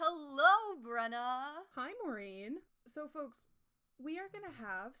Brenna. Hi, Maureen. So, folks, we are going to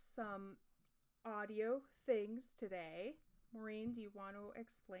have some audio things today. Maureen, do you want to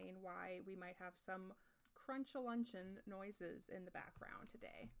explain why we might have some crunch-a-luncheon noises in the background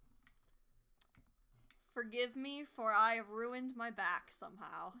today? Forgive me, for I have ruined my back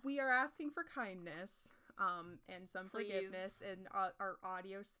somehow. We are asking for kindness and some Please. forgiveness in our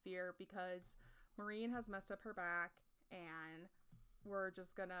audio sphere because Maureen has messed up her back and we're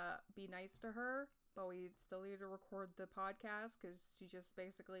just gonna be nice to her, but we still need to record the podcast because she just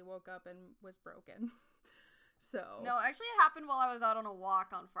basically woke up and was broken. So No, actually it happened while I was out on a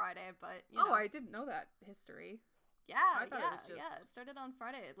walk on Friday, but, you know. I didn't know that history. Yeah, I thought it was just... it started on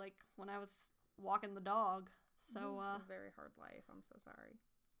Friday, like, when I was walking the dog, so, a very hard life, I'm so sorry.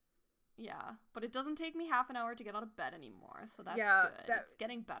 Yeah, but it doesn't take me half an hour to get out of bed anymore, so that's good. It's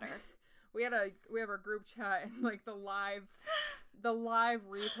getting better. We have our group chat and like the live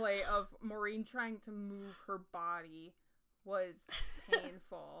replay of Maureen trying to move her body was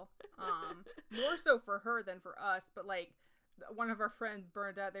painful. More so for her than for us, but like one of our friends,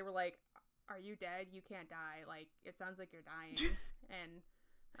 Bernadette, they were like, "Are you dead? You can't die. Like it sounds like you're dying." And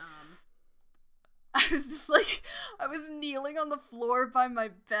I was just like, I was kneeling on the floor by my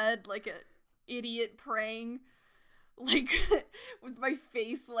bed like an idiot praying, like, with my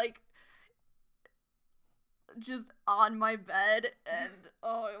face, like, just on my bed, and,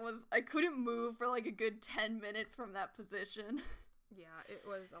 I couldn't move for, like, a good 10 minutes from that position. Yeah, it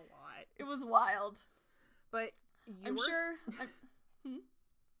was a lot. It was wild. But I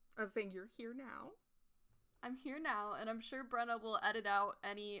was saying, you're here now. I'm here now, and I'm sure Brenna will edit out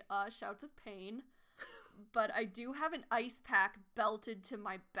any, shouts of pain. But I do have an ice pack belted to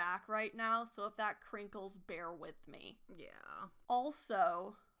my back right now, so if that crinkles, bear with me. Yeah.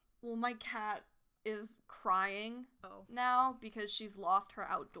 Also, my cat is crying now because she's lost her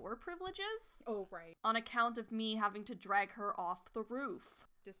outdoor privileges. Oh, right. On account of me having to drag her off the roof.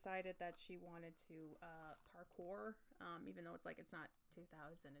 Decided that she wanted to parkour, even though it's not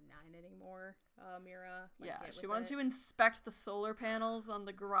 2009 anymore, Mira. She wanted to inspect the solar panels on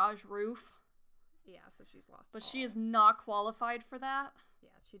the garage roof. Yeah, so she's lost. But she is not qualified for that.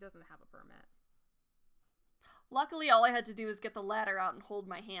 Yeah, she doesn't have a permit. Luckily, all I had to do was get the ladder out and hold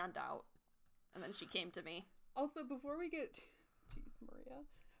my hand out. And then she came to me. Also, before we get to... Jeez, Maria.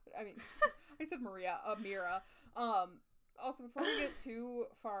 I mean, I said Maria, Mira. Also, before we get too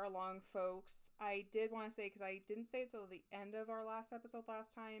far along, folks, I did want to say, because I didn't say it till the end of our last episode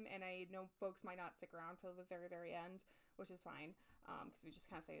last time, and I know folks might not stick around till the very, very end, which is fine. Because we just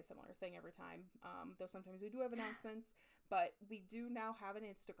kind of say a similar thing every time, though sometimes we do have announcements, but we do now have an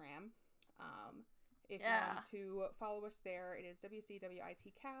Instagram. If you want to follow us there, it is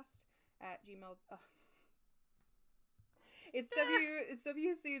WCWITcast at Gmail. It's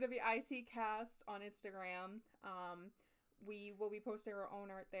WCWITcast on Instagram. We will be posting our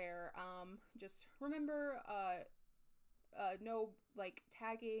own art there. Just remember, no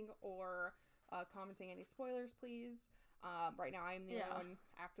tagging or commenting any spoilers, please. Right now I'm the only one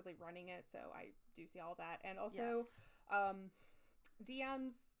actively running it, so I do see all that. And also,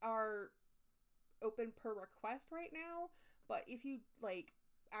 DMs are open per request right now, but if you,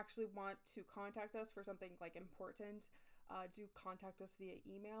 actually want to contact us for something, important, do contact us via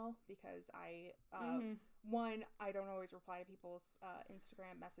email, because I don't always reply to people's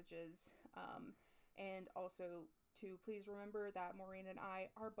Instagram messages, and also to please remember that Maureen and I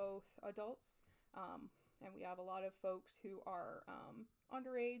are both adults, and we have a lot of folks who are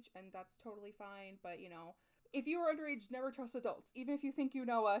underage, and that's totally fine. But, if you are underage, never trust adults. Even if you think you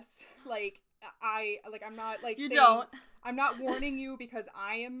know us, I'm not, you saying, don't. I'm not warning you because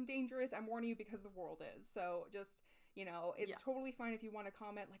I am dangerous. I'm warning you because the world is. So just, it's totally fine if you want to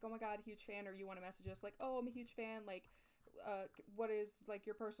comment, oh my god, huge fan, or you want to message us, oh, I'm a huge fan, what is,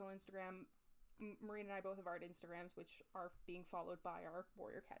 your personal Instagram? Maureen and I both have our Instagrams, which are being followed by our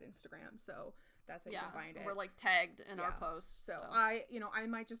Warrior Cat Instagram, so that's how you can find it. We're tagged in our posts. So I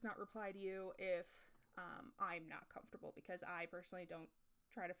might just not reply to you if I'm not comfortable, because I personally don't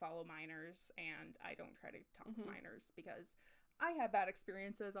try to follow minors, and I don't try to talk to minors, because I had bad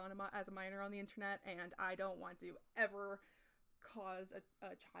experiences as a minor on the internet, and I don't want to ever cause a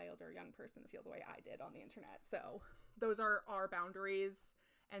child or a young person to feel the way I did on the internet. So those are our boundaries,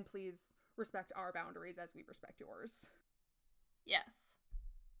 and please respect our boundaries as we respect yours. Yes.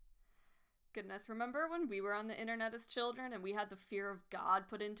 Goodness, remember when we were on the internet as children and we had the fear of God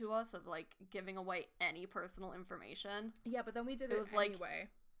put into us of, giving away any personal information? Yeah, but then we did it anyway.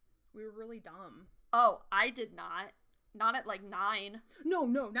 We were really dumb. Oh, I did not. Not at, 9. No,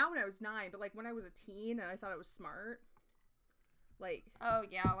 not when I was 9, but, when I was a teen and I thought it was smart. Like, oh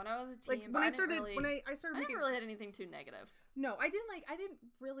yeah, when I was a teen, like when I started I started never making, really had anything too negative. no, I didn't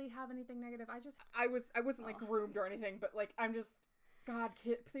really have anything negative. I wasn't like groomed or anything, but like I'm just, God,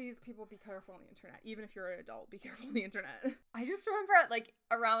 please, people, be careful on the internet. Even if you're an adult, be careful on the internet. I just remember at like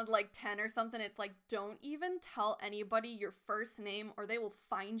around like 10 or something, it's like, don't even tell anybody your first name or they will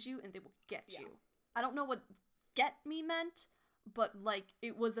find you and they will get you. I don't know what get me meant, but like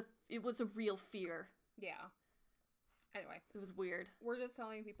it was a real fear. Yeah. Anyway, it was weird. We're just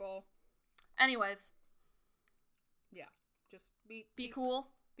telling people. Anyways. Yeah. Just be cool.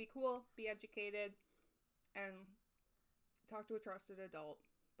 Be cool, be educated, and talk to a trusted adult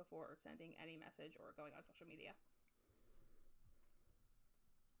before sending any message or going on social media.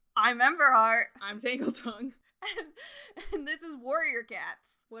 I'm Emberheart. I'm Tangletongue. And this is Warrior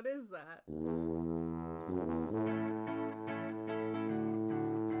Cats. What is that?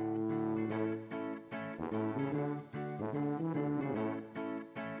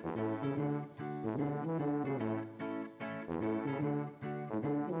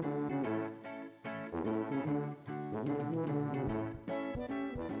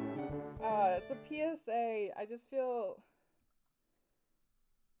 It's a PSA.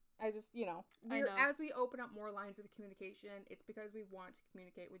 You know, as we open up more lines of communication, it's because we want to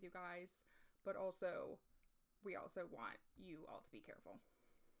communicate with you guys, but also, we also want you all to be careful.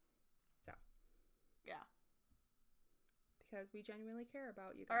 So. Yeah. Because we genuinely care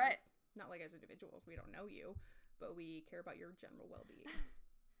about you guys. All right. Not like as individuals, we don't know you, but we care about your general well-being.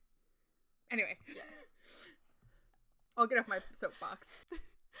 Anyway. Yes. I'll get off my soapbox.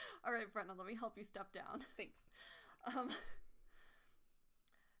 All right, Brenna, let me help you step down. Thanks.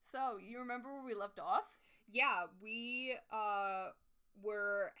 So, you remember where we left off? Yeah, we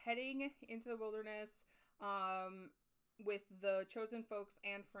were heading into the wilderness with the chosen folks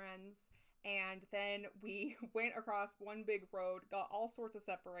and friends, and then we went across one big road, got all sorts of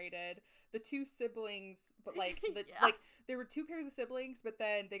separated. The two siblings, but like like there were two pairs of siblings, but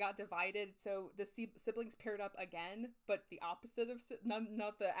then they got divided, so the siblings paired up again, but the opposite of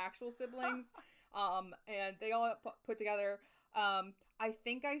not the actual siblings. And they all put together. I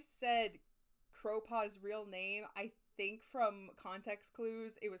think I said Crowpaw's real name. I think from context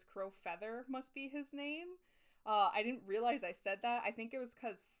clues, it was Crowfeather must be his name. I didn't realize I said that. I think it was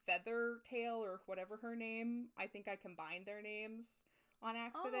because Feathertail or whatever her name, I think I combined their names on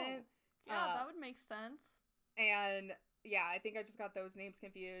accident. Oh, yeah, that would make sense. And yeah, I think I just got those names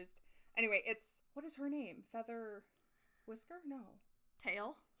confused. Anyway, what is her name? Feather Whisker? No.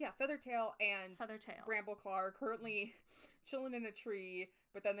 Tail? Yeah, Feathertail and Feathertail. Brambleclaw are currently chilling in a tree,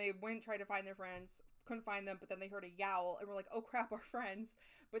 but then they went and tried to find their friends, couldn't find them, but then they heard a yowl, and we're like, oh crap, our friends.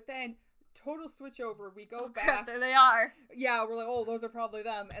 But then, total switch over, we go back. Crap, there they are. Yeah, we're like, oh, those are probably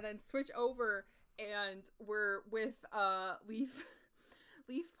them. And then switch over, and we're with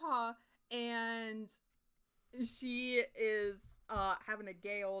Leafpaw, and she is having a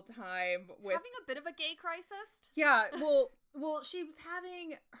gay old time with... Having a bit of a gay crisis? Yeah, well, she was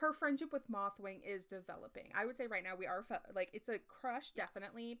having... Her friendship with Mothwing is developing. I would say right now we are... it's a crush,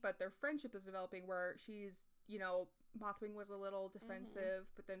 definitely, but their friendship is developing where she's, Mothwing was a little defensive,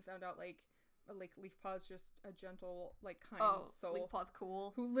 but then found out, like Leafpaw's just a gentle, kind soul. Leafpaw's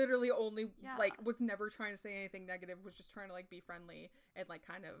cool. Who literally only, was never trying to say anything negative, was just trying to, be friendly and,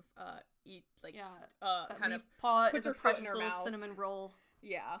 kind of, eat, kind of puts her foot in her mouth. Cinnamon roll.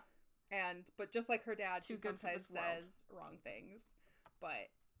 Yeah. But just like her dad, she sometimes says wrong things. But,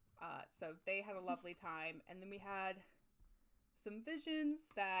 so they had a lovely time. And then we had some visions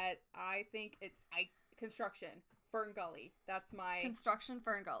that I think construction. Fern Gully. That's my... Construction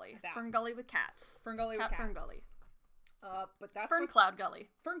Fern Gully. Fern Gully with cats. Fern Gully with cats. Fern Gully. But that's Fern Cloud Gully.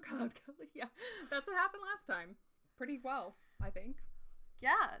 Fern Cloud Gully, yeah. That's what happened last time. Pretty well, I think.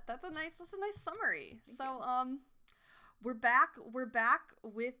 Yeah, that's a nice summary. Thank you. We're back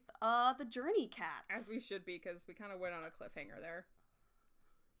with the Journey Cats. As we should be, because we kind of went on a cliffhanger there.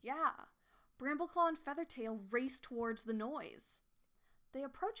 Yeah. Brambleclaw and Feathertail race towards the noise. They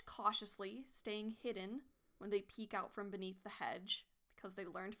approach cautiously, staying hidden when they peek out from beneath the hedge, because they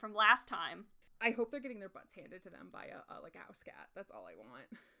learned from last time. I hope they're getting their butts handed to them by a house cat. That's all I want.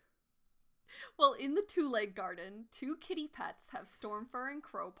 Well, in the two-leg garden, two kitty pets have Stormfur and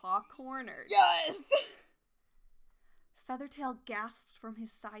Crowpaw cornered. Yes! Feathertail gasps from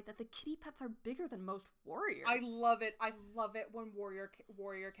his side that the kitty pets are bigger than most warriors. I love it. I love it when warrior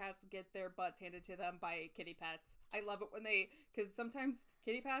cats get their butts handed to them by kitty pets. I love it when because sometimes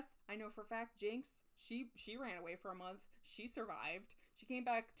kitty pets, I know for a fact, Jinx, she ran away for a month. She survived. She came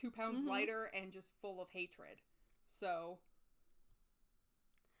back 2 pounds lighter and just full of hatred. So...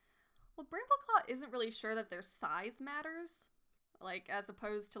 Well, Brambleclaw isn't really sure that their size matters. like, as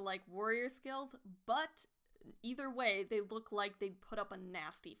opposed to, like, warrior skills, but either way, they look like they put up a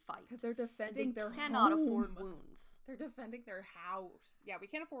nasty fight. Because they're defending their cannot home. afford wounds. They're defending their house. Yeah, we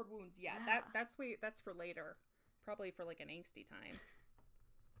can't afford wounds yet. Yeah. That's for later. Probably for, like, an angsty time.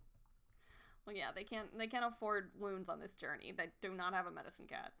 Well, yeah, they can't afford wounds on this journey. They do not have a medicine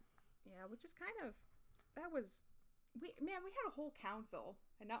cat. Yeah, which is kind of, we had a whole council,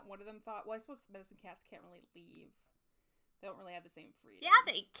 and not one of them thought, well, I suppose medicine cats can't really leave. They don't really have the same freedom. Yeah,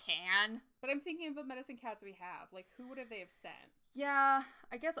 they can. But I'm thinking of the medicine cats we have. Like, who would they have sent? Yeah,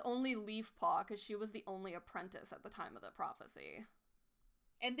 I guess only Leafpaw, because she was the only apprentice at the time of the prophecy.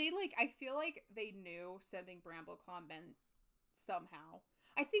 And they, like, I feel like they knew sending Brambleclaw meant somehow.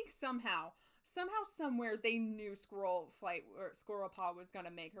 I think somehow, somewhere, they knew Squirrelpaw was gonna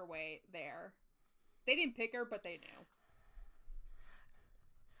make her way there. They didn't pick her, but they knew.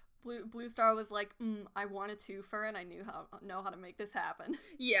 Blue Star was like, I want a twofer, and I know how to make this happen.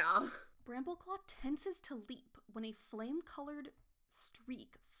 Yeah. Brambleclaw tenses to leap when a flame-colored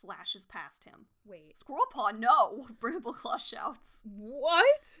streak flashes past him. Wait. Squirrelpaw, no! Brambleclaw shouts.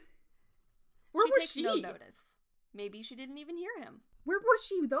 What? Where was takes she? no notice. Maybe she didn't even hear him. Where was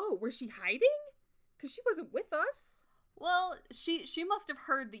she, though? Was she hiding? Because she wasn't with us. Well, she must have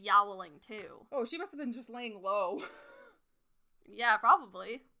heard the yowling, too. Oh, she must have been just laying low. Yeah,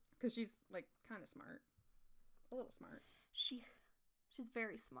 probably. Because she's, like, kind of smart. A little smart. She's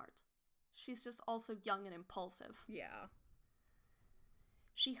very smart. She's just also young and impulsive. Yeah.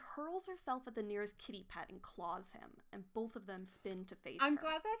 She hurls herself at the nearest kitty pet and claws him, and both of them spin to face her. I'm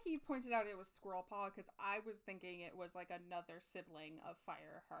glad that he pointed out it was Squirrelpaw, because I was thinking it was, like, another sibling of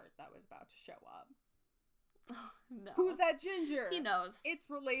Fireheart that was about to show up. No. Who's that ginger? He knows. It's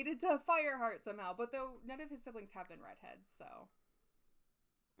related to Fireheart somehow, but though none of his siblings have been redheads, so...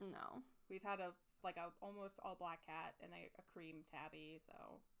 No. We've had a almost all black cat and a cream tabby,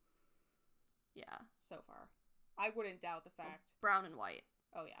 so... Yeah. So far. I wouldn't doubt the fact... Brown and white.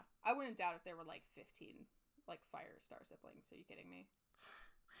 Oh, yeah. I wouldn't doubt if there were, like, 15, like, Firestar siblings. Are you kidding me?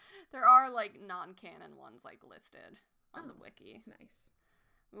 There are, like, non-canon ones, like, listed on the wiki. Nice.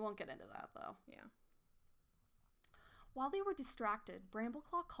 We won't get into that, though. Yeah. While they were distracted,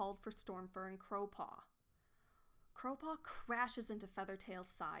 Brambleclaw called for Stormfur and Crowpaw. Crowpaw crashes into Feathertail's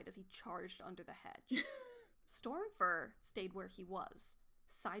side as he charged under the hedge. Stormfur stayed where he was,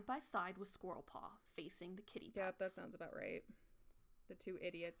 side by side with Squirrelpaw, facing the kitty pets. Yep, that sounds about right. The two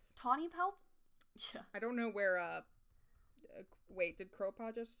idiots. Tawnypelt? Yeah. I don't know where, wait, did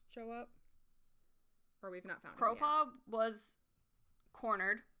Crowpaw just show up? Or we've not found him Crowpaw was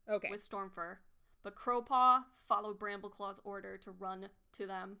cornered with Stormfur, but Crowpaw followed Brambleclaw's order to run to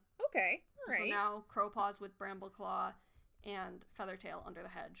them. Okay, alright. So now Crowpaw's with Brambleclaw and Feathertail under the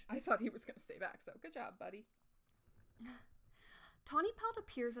hedge. I thought he was going to stay back, so good job, buddy. Tawnypelt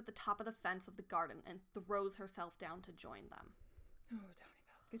appears at the top of the fence of the garden and throws herself down to join them. Oh,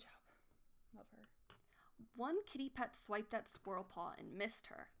 Tawnypelt, good job. Love her. One kitty pet swiped at Squirrelpaw and missed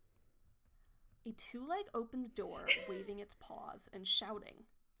her. A two-leg opened the door, waving its paws and shouting.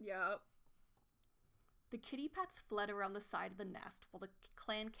 Yep. The kitty pets fled around the side of the nest while the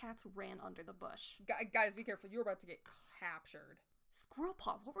clan cats ran under the bush. Guys, be careful. You're about to get captured.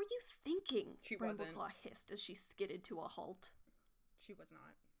 Squirrelpaw, what were you thinking? She wasn't. Brambleclaw hissed as she skidded to a halt. She was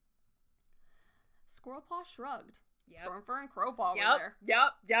not. Squirrelpaw shrugged. Yep. Stormfur and Crowpaw were there.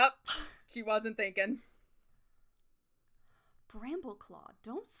 Yep. She wasn't thinking. Brambleclaw,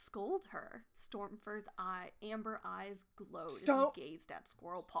 don't scold her. Stormfur's amber eyes glowed as he gazed at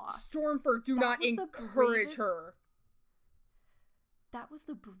Squirrelpaw. Stormfur, do not encourage her. That was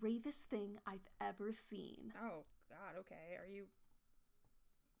the bravest thing I've ever seen. Oh, God, okay. Are you...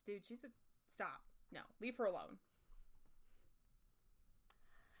 Dude, she's a... Stop. No, leave her alone.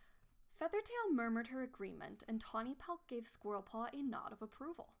 Feathertail murmured her agreement, and Tawnypelt gave Squirrelpaw a nod of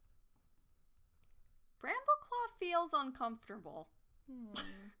approval. Brambleclaw feels uncomfortable.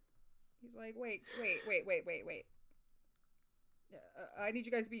 He's like, wait. I need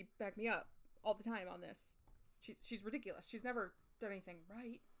you guys to back me up all the time on this. She's ridiculous. She's never done anything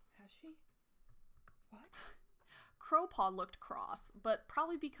right, has she? What? Crowpaw looked cross, but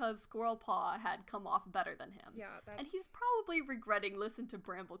probably because Squirrelpaw had come off better than him. Yeah, that's... And he's probably regretting listening to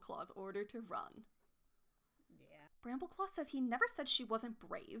Brambleclaw's order to run. Yeah. Brambleclaw says he never said she wasn't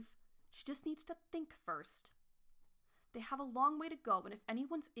brave. She just needs to think first. They have a long way to go, and if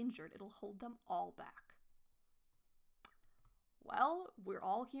anyone's injured, it'll hold them all back. Well, we're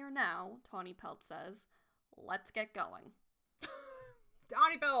all here now, Tawnypelt says. Let's get going.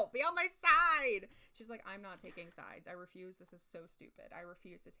 Tawnypelt, be on my side! She's like, I'm not taking sides. I refuse. This is so stupid. I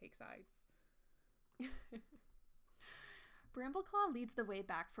refuse to take sides. Brambleclaw leads the way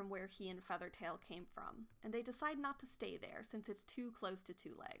back from where he and Feathertail came from, and they decide not to stay there since it's too close to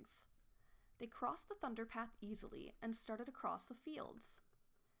Two Legs. They crossed the Thunderpath easily and started across the fields.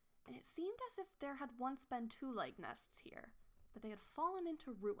 And it seemed as if there had once been two-leg nests here, but they had fallen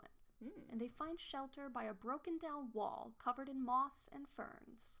into ruin, and they find shelter by a broken-down wall covered in moss and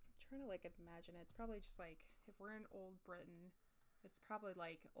ferns. I'm trying to, imagine it. It's probably just, if we're in Old Britain, it's probably,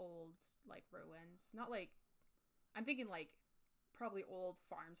 old, ruins. Not, I'm thinking, probably old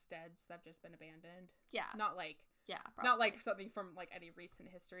farmsteads that have just been abandoned. Yeah. Not, yeah, probably. Not, something from, any recent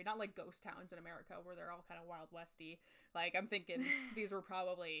history. Not, ghost towns in America where they're all kind of Wild Westy. I'm thinking these were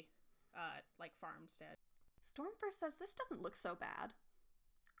probably, farmstead. Stormfur says this doesn't look so bad.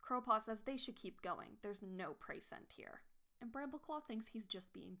 Crowpaw says they should keep going. There's no prey scent here. And Brambleclaw thinks he's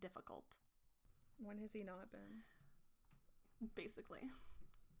just being difficult. When has he not been? Basically.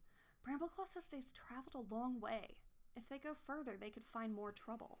 Brambleclaw says they've traveled a long way. If they go further, they could find more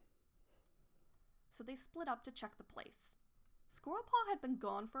trouble. So they split up to check the place. Squirrelpaw had been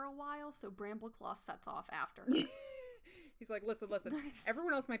gone for a while, so Brambleclaw sets off after her. He's like, listen, Nice.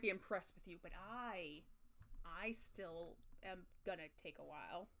 Everyone else might be impressed with you, but I still am gonna take a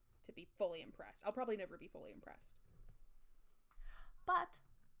while to be fully impressed. I'll probably never be fully impressed. But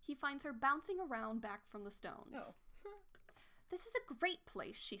he finds her bouncing around back from the stones. Oh. This is a great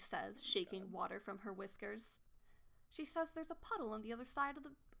place, she says, shaking water from her whiskers. She says there's a puddle on the other side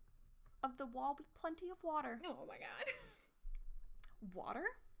of the wall with plenty of water. Oh my god. Water?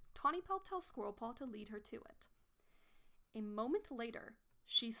 Tawnypelt tells Squirrelpaw to lead her to it. A moment later,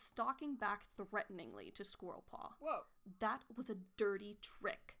 she's stalking back threateningly to Squirrelpaw. Whoa. That was a dirty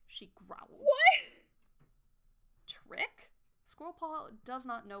trick, she growled. What? Trick? Squirrelpaw does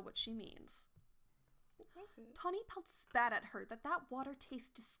not know what she means. What was it? Tawnypelt spat at her that water tastes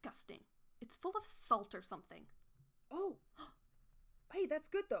disgusting. It's full of salt or something. Oh. Hey, that's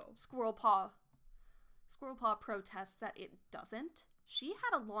good though. Squirrelpaw protests that it doesn't. She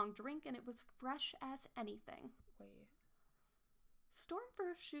had a long drink and it was fresh as anything. Wait.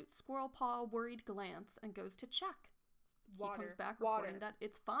 Stormfur shoots Squirrelpaw a worried glance and goes to check. Water. He comes back Water. reporting that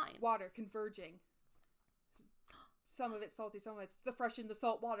it's fine. Water converging. Some of it's salty, some of it's the fresh in the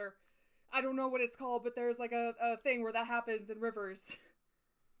salt water. I don't know what it's called, but there's a thing where that happens in rivers.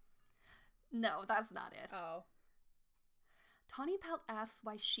 No, that's not it. Oh. Tawnypelt asks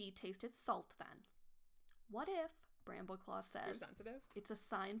why she tasted salt then. What if, Brambleclaw says, You're sensitive? it's a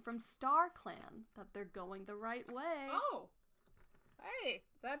sign from StarClan that they're going the right way. Oh. Hey,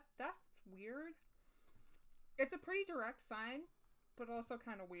 that's weird. It's a pretty direct sign, but also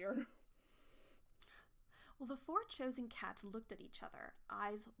kind of weird. Well, the four chosen cats looked at each other,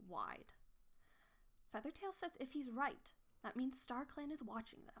 eyes wide. Feathertail says if he's right, that means StarClan is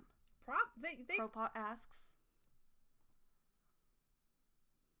watching them. They Crowpaw asks,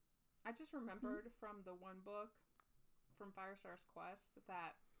 I just remembered from the one book from Firestar's Quest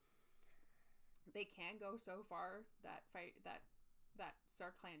that they can go so far that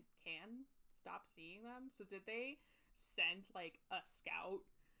StarClan can stop seeing them. So did they send a scout?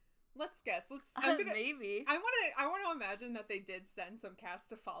 Let's guess. maybe. I want to imagine that they did send some cats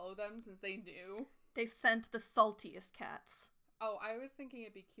to follow them since they knew. They sent the saltiest cats. Oh, I was thinking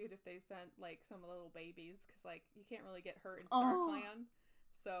it'd be cute if they sent some little babies because you can't really get hurt in StarClan.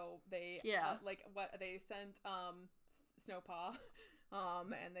 So they they sent Snowpaw,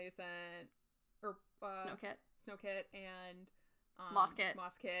 and they sent Snowkit and Mosskit.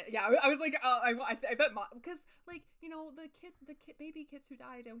 Yeah, I was like, I bet because the baby kids who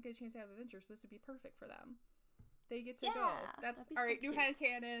die don't get a chance to have adventures. So this would be perfect for them. They get to go. That's all right. New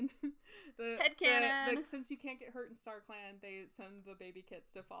headcanon. Headcanon. Since you can't get hurt in StarClan, they send the baby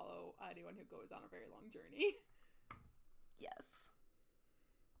kits to follow anyone who goes on a very long journey. Yes.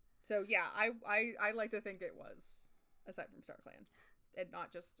 So yeah, I like to think it was aside from StarClan, and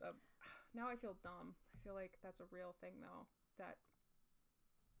not just now I feel dumb. I feel like that's a real thing though. That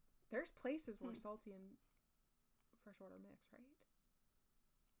there's places where salty and freshwater mix, right?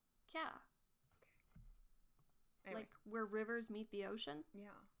 Yeah. Okay. Anyway. Where rivers meet the ocean?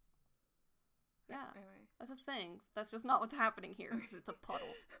 Yeah. Yeah. Anyway. That's a thing. That's just not what's happening here, because it's a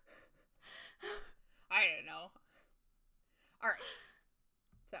puddle. I don't know. Alright.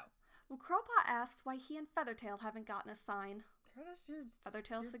 So. Well, Crowpaw asks why he and Feathertail haven't gotten a sign.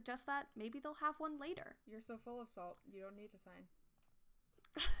 Feathertail suggests that maybe they'll have one later. You're so full of salt, you don't need a sign.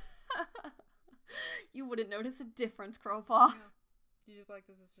 You wouldn't notice a difference, Crowpaw. Yeah. You just be like,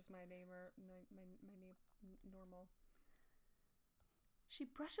 this is just my name or my name normal. She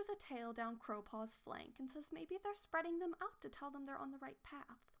brushes a tail down Crowpaw's flank and says maybe they're spreading them out to tell them they're on the right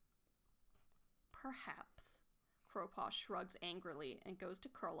path. Perhaps. Crowpaw shrugs angrily and goes to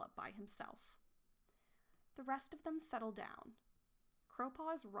curl up by himself. The rest of them settle down.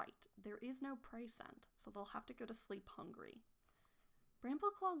 Crowpaw is right. There is no prey scent, so they'll have to go to sleep hungry.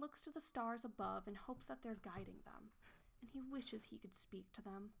 Brambleclaw looks to the stars above and hopes that they're guiding them, and he wishes he could speak to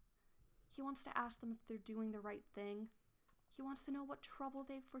them. He wants to ask them if they're doing the right thing. He wants to know what trouble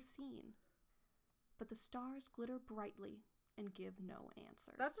they've foreseen. But the stars glitter brightly and give no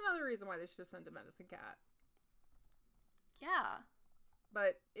answers. That's another reason why they should have sent a medicine cat. Yeah.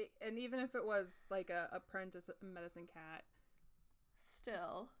 But, and even if it was like a apprentice medicine cat.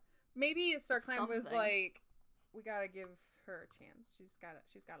 Still. Maybe StarClan was something. like, we gotta give her a chance. She's got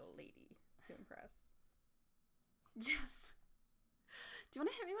a lady to impress. Yes. Do you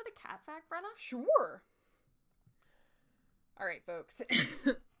want to hit me with a cat fact, Brenna? Sure. All right, folks.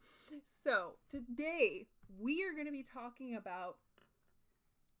 So today we are going to be talking about.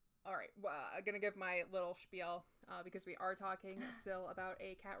 All right, well, I'm going to give my little spiel because we are talking still about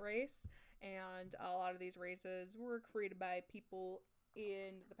a cat race, and a lot of these races were created by people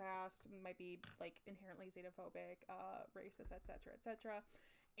in the past, might be like inherently xenophobic, racist, etc., etc.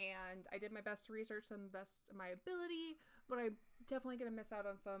 And I did my best to research them best of my ability, but I'm definitely going to miss out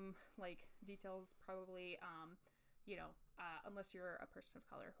on some like details probably, unless you're a person of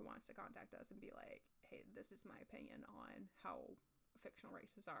color who wants to contact us and be like, hey, this is my opinion on how fictional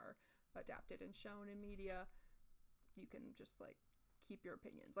races are adapted and shown in media. You can just like keep your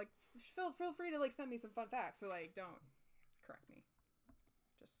opinions. Like feel free to like send me some fun facts, or like don't correct me.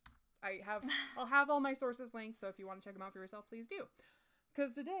 Just I'll have all my sources linked, so if you want to check them out for yourself, please do.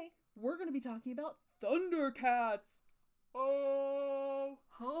 Because today we're going to be talking about Thundercats. Oh,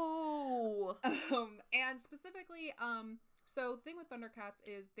 ho! And specifically, so the thing with Thundercats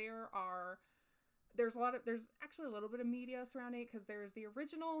is there's actually a little bit of media surrounding it, because there's the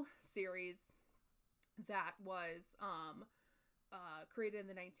original series that was created in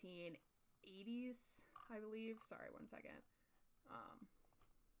the 1980s, I believe. Sorry, one second.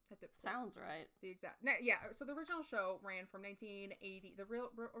 Sounds right. So the original show ran from 1980. The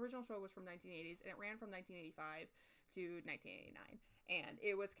original show was from 1980s, and it ran from 1985 to 1989. And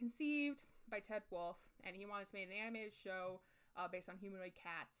it was conceived by Ted Wolfe, and he wanted to make an animated show based on humanoid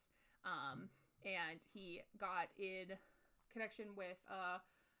cats. And he got in connection with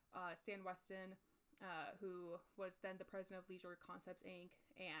Stan Weston, who was then the president of Leisure Concepts Inc.,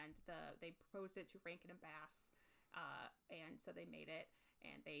 and they proposed it to Rankin and Bass, and so they made it.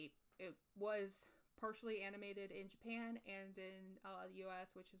 And it was partially animated in Japan and in the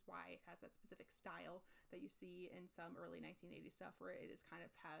US, which is why it has that specific style that you see in some early 1980s stuff, where it is kind of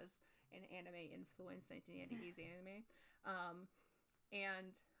has an anime influence, 1980s anime.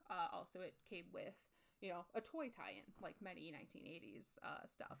 And also it came with, a toy tie-in, like many 1980s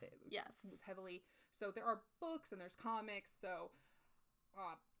stuff. It was heavily, so there are books and there's comics, so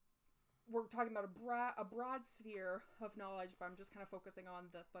we're talking about a broad sphere of knowledge, but I'm just kind of focusing on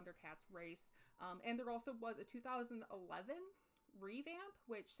the Thundercats race. And there also was a 2011 revamp,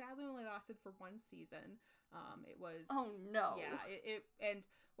 which sadly only lasted for one season. It was... Oh, no. Yeah, and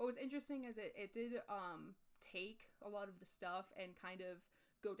what was interesting is it did take a lot of the stuff and kind of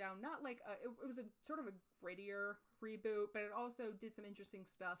go down, not like... it was a sort of a grittier reboot, but it also did some interesting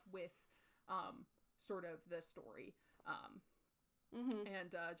stuff with sort of the story. Mm-hmm.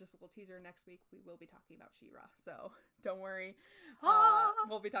 And just a little teaser, next week we will be talking about She-Ra, so don't worry.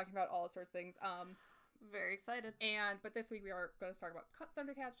 We'll be talking about all sorts of things. Very excited. But this week we are going to talk about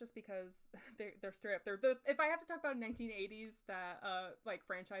Thundercats, just because they're straight up. If I have to talk about a 1980s that like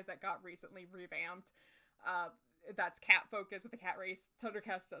franchise that got recently revamped, that's cat focused with the cat race,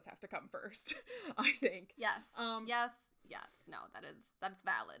 Thundercats does have to come first. I think. Yes. Yes. No, that's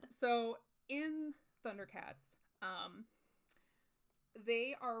valid. So in Thundercats,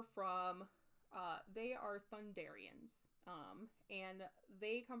 they are Thunderians, and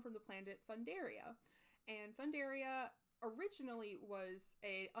they come from the planet Thundaria, and Thundaria originally was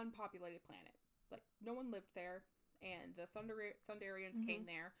a unpopulated planet, like no one lived there, and the Thunderians came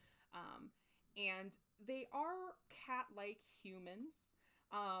there, and they are cat-like humans,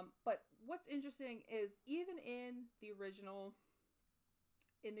 but what's interesting is even in the original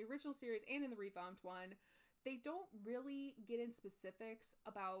series and in the revamped one, they don't really get in specifics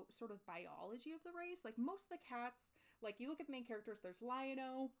about sort of biology of the race. Like most of the cats, like you look at the main characters, there's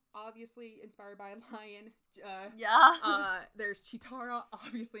Lion-O, obviously inspired by a lion. There's Cheetara,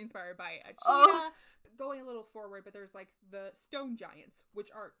 obviously inspired by a cheetah. Going a little forward, but there's like the stone giants,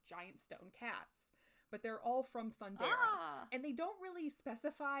 which are giant stone cats. But they're all from Thundera. And they don't really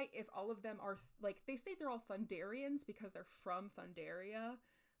specify if all of them are, like, they say they're all Thunderians because they're from Thundaria.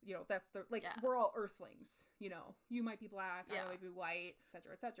 that's the, like, we're all earthlings, you might be black, I might be white,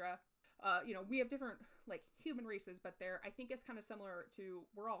 etc., etc. We have different, like, human races, but I think it's kind of similar to,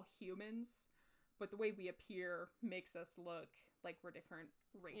 we're all humans, but the way we appear makes us look like we're different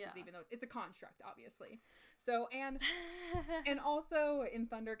races, even though it's a construct, obviously. So, and also in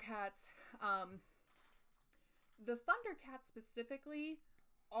Thundercats, the Thundercats specifically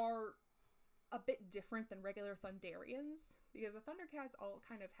are a bit different than regular Thunderians, because the Thundercats all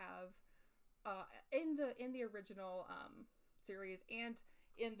kind of have, in the original series and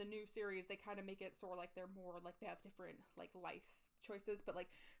in the new series, they kind of make it sort of like they're more like they have different, like, life choices, but, like,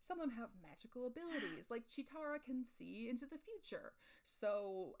 some of them have magical abilities. Like, Cheetara can see into the future.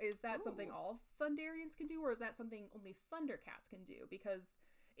 So is that something all Thunderians can do, or is that something only Thundercats can do? Because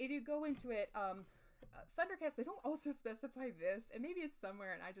if you go into it, Thundercats, they don't also specify this, and maybe it's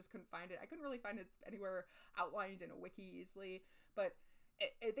somewhere and I just couldn't find it. I couldn't really find it anywhere outlined in a wiki easily, but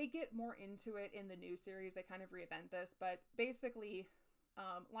they get more into it in the new series. They kind of reinvent this, but basically,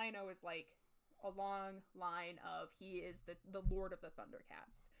 Lion-O is, like, a long line of, he is the Lord of the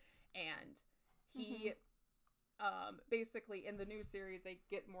Thundercats, and he basically in the new series they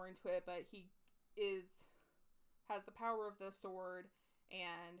get more into it, but he has the power of the sword,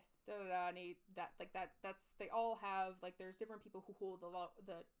 and and that's, they all have, like, there's different people who hold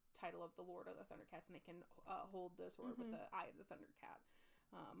the title of the Lord of the Thundercats, and they can hold the sword with the Eye of the Thundercat,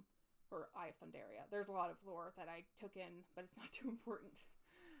 or Eye of Thunderia. There's a lot of lore that I took in, but it's not too important.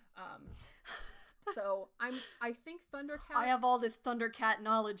 So I think Thundercats, I have all this Thundercat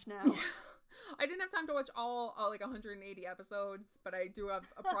knowledge now. I didn't have time to watch all like 180 episodes, but I do have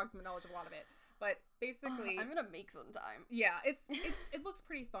approximate knowledge of a lot of it. But basically, I'm gonna make some time. Yeah, it looks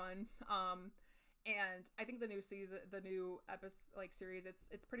pretty fun. And I think the new episode, like, series,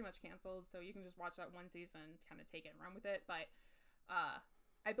 it's pretty much canceled, so you can just watch that one season, kind of take it and run with it. But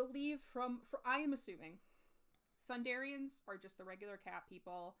I believe I am assuming Thunderians are just the regular cat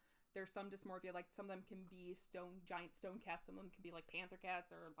people. There's some dysmorphia, like, some of them can be giant stone cats, some of them can be, like, panther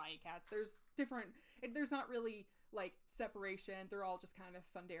cats or lion cats. There's not really, like, separation. They're all just kind of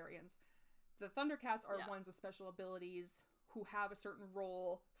Thunderians. The Thundercats are ones with special abilities who have a certain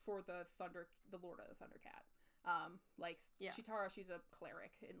role for the Lord of the Thundercat. Cheetara, she's a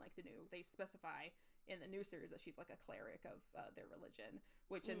cleric in, like, they specify in the new series that she's, like, a cleric of their religion,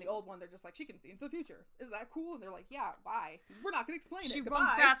 which in the old one, they're just like, she can see into the future. Is that cool? And they're like, yeah, why? We're not going to explain it. She Goodbye.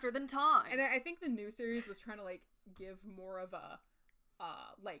 runs faster than time. And I think the new series was trying to, like, give more of a,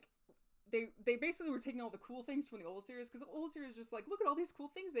 like, they basically were taking all the cool things from the old series, because the old series was just like, look at all these cool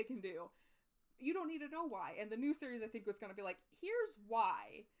things they can do. You don't need to know why. And the new series, I think, was going to be like, here's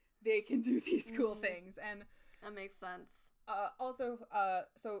why they can do these cool things. And that makes sense.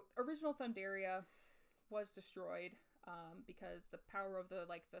 So original Thunderia was destroyed because the power of the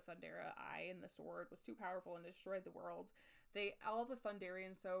Thundera Eye and the sword was too powerful and destroyed the world. All the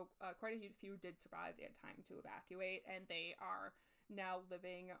Thunderians, so quite a few did survive. They had time to evacuate, and they are now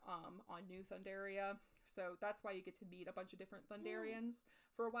living on New Thunderia. So that's why you get to meet a bunch of different Thunderians.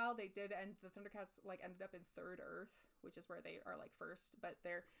 For a while they did, and the Thundercats, like, ended up in Third Earth, which is where they are, like, first, but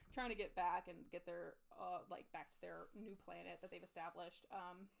they're trying to get back and get their back to their new planet that they've established.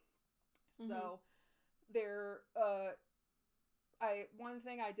 So there one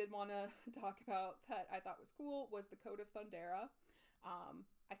thing I did want to talk about that I thought was cool was the Code of Thundera.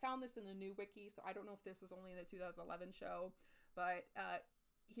 I found this in the new wiki, so I don't know if this was only in the 2011 show, but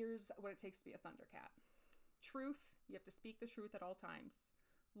here's what it takes to be a Thundercat. Truth, you have to speak the truth at all times.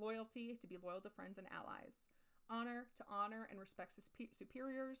 Loyalty, to be loyal to friends and allies. Honor, to honor and respect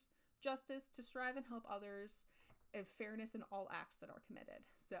superiors. Justice, to strive and help others. And fairness in all acts that are committed.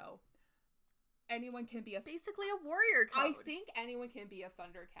 So, anyone can be basically a warrior code. I think anyone can be a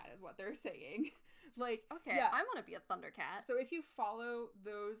Thundercat is what they're saying. Like, okay, yeah. I want to be a Thundercat. So if you follow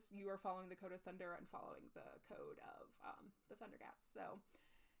those, you are following the Code of Thunder and following the code of the Thundercats. So,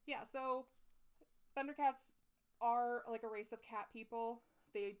 yeah, so Thundercats are like a race of cat people.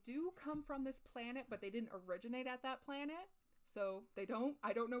 They do come from this planet, but they didn't originate at that planet. So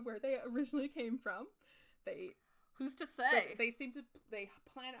I don't know where they originally came from. Who's to say? They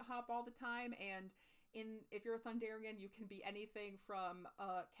planet hop all the time, and if you're a Thunderian, you can be anything from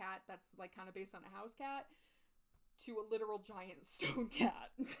a cat that's, like, kind of based on a house cat to a literal giant stone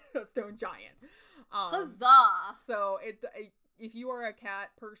cat. A stone giant. Huzzah! So if you are a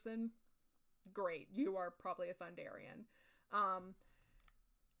cat person, great. You are probably a Thunderian.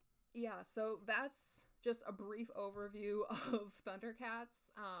 Yeah, so that's just a brief overview of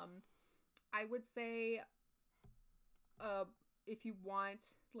Thundercats. I would say, if you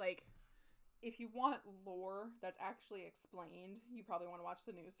want, like, if you want lore that's actually explained, you probably want to watch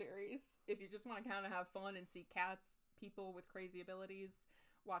the new series. If you just want to kind of have fun and see cats, people with crazy abilities,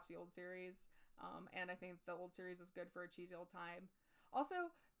 watch the old series. And I think the old series is good for a cheesy old time. Also,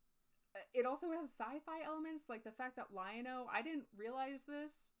 it also has sci-fi elements, like the fact that Lion-O, I didn't realize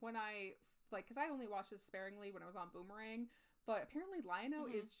this when because I only watched this sparingly when I was on Boomerang, but apparently Lion-O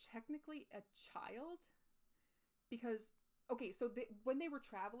is technically a child, because, okay, so when they were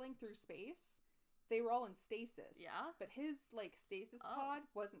traveling through space, they were all in stasis. Yeah? But his, stasis pod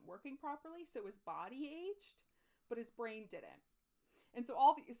wasn't working properly, so his body aged, but his brain didn't. And so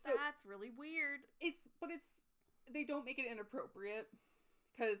that's really weird. They don't make it inappropriate,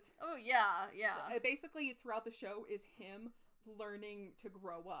 because basically throughout the show is him learning to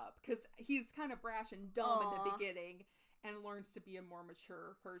grow up, because he's kind of brash and dumb in the beginning and learns to be a more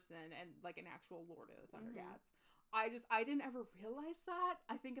mature person and like an actual Lord of the Thundercats. I didn't ever realize that.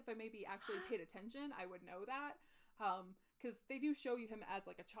 I think if I maybe actually paid attention, I would know that, because they do show you him as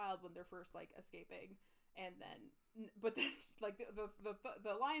like a child when they're first like escaping, and then but then like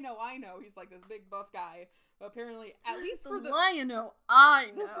the Lion-O I know, he's like this big buff guy, but apparently at least for the Lion-O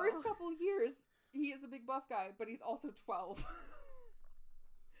I know, the first couple years he is a big buff guy, but he's also 12.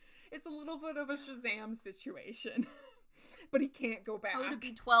 It's a little bit of a Shazam situation. But he can't go back. Oh, to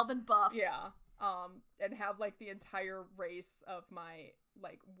be 12 and buff. Yeah. And have like the entire race of my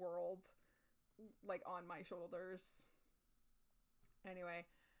like world like on my shoulders. Anyway,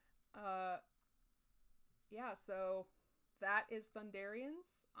 yeah, so that is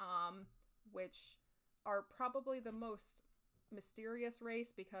Thunderians, which are probably the most mysterious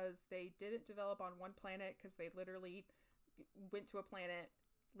race because they didn't develop on one planet, because they literally went to a planet,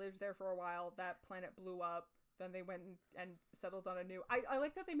 lived there for a while, that planet blew up, then they went and settled on a new... I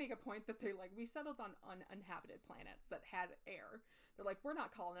like that they make a point that they we settled on uninhabited planets that had air. They're like, we're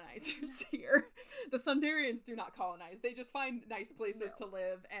not colonizers here. The Thunderians do not colonize. They just find nice places to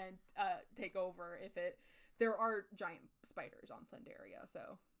live and take over if it... There are giant spiders on Thunderia,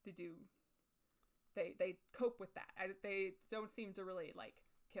 so they cope with that. They don't seem to really,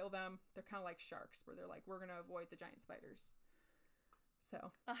 kill them. They're kind of like sharks, where they're like, we're gonna avoid the giant spiders.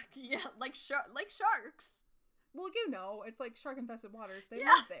 So. Yeah, like sharks. Well, it's like shark-infested waters. They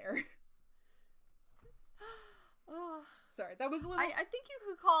live there. Oh. Sorry, that was a little... I think you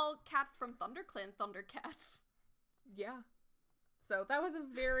could call cats from ThunderClan Thundercats. Yeah. So that was a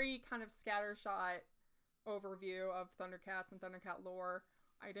very kind of scattershot overview of Thundercats and Thundercat lore.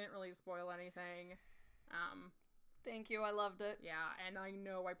 I didn't really spoil anything. Thank you, I loved it. Yeah, and I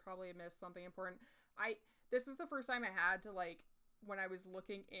know I probably missed something important. This was the first time I had to, when I was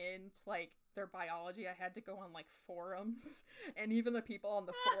looking into, their biology, I had to go on, forums, and even the people on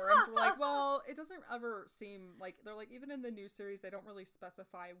the forums were like, well, it doesn't ever seem they're like, even in the new series, they don't really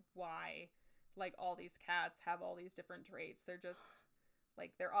specify why, all these cats have all these different traits. They're just,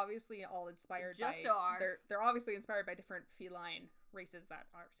 they're obviously all inspired they're obviously inspired by different feline races that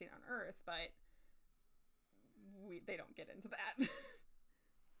are seen on Earth, but they don't get into that.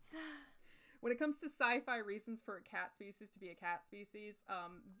 When it comes to sci-fi reasons for a cat species to be a cat species,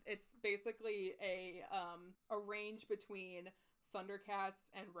 it's basically a range between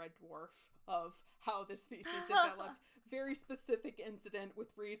Thundercats and Red Dwarf of how this species developed. Very specific incident with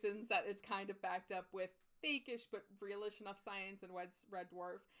reasons that is kind of backed up with fake-ish but realish enough science, and Red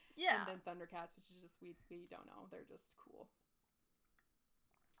Dwarf. Yeah. And then Thundercats, which is just, we don't know. They're just cool.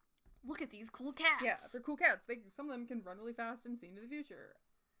 Look at these cool cats. Yeah, they're cool cats. Some of them can run really fast and see into the future.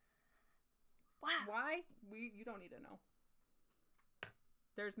 Wow. Why? You don't need to know.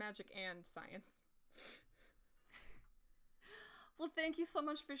 There's magic and science. Well, thank you so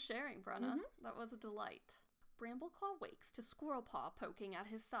much for sharing, Brenna. Mm-hmm. That was a delight. Brambleclaw wakes to Squirrelpaw poking at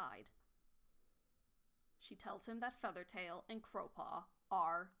his side. She tells him that Feathertail and Crowpaw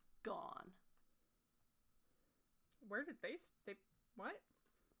are gone. Where did they what?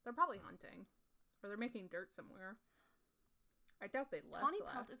 They're probably hunting. Or they're making dirt somewhere. I doubt they left. Tawny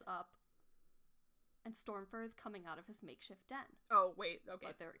Pelt is up, and Stormfur is coming out of his makeshift den. Oh, wait, okay.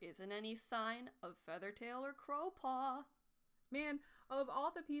 But there isn't any sign of Feathertail or Crowpaw. Man, of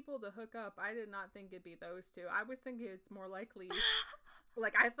all the people to hook up, I did not think it'd be those two. I was thinking it's more likely...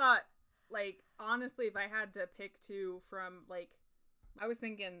 I thought, honestly, if I had to pick two from, I was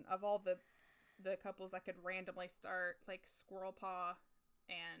thinking of all the couples that could randomly start, Squirrelpaw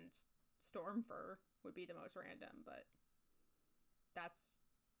and Stormfur would be the most random, but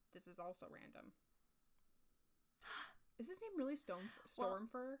this is also random. Is his name really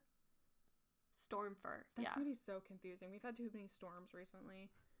Stormfur? Stormfur. That's gonna be so confusing. We've had too many storms recently.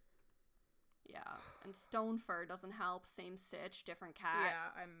 Yeah, and Stonefur doesn't help. Same stitch, different cat.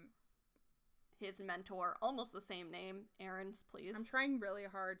 Yeah, his mentor, almost the same name, Aaron's, please. I'm trying really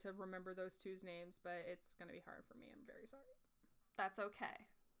hard to remember those two's names, but it's gonna be hard for me. I'm very sorry. That's okay.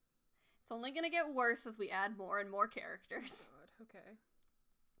 It's only gonna get worse as we add more and more characters. God, okay.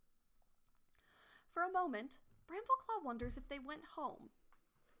 For a moment, Brambleclaw wonders if they went home,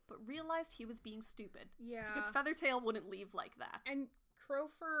 but realized he was being stupid. Yeah. Because Feathertail wouldn't leave like that. And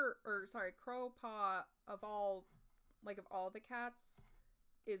Crowpaw, of all the cats,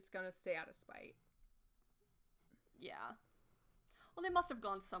 is gonna stay out of spite. Yeah. Well, they must have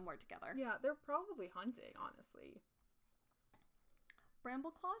gone somewhere together. Yeah, they're probably hunting, honestly.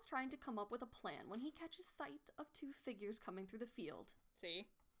 Brambleclaw's trying to come up with a plan when he catches sight of two figures coming through the field. See?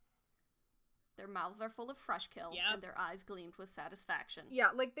 Their mouths are full of fresh kill, Yep. and their eyes gleamed with satisfaction.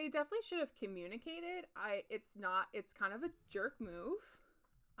 Yeah, like, they definitely should have communicated. It's kind of a jerk move.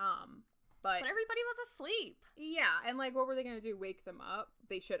 But everybody was asleep. Yeah, and, like, what were they gonna do? Wake them up?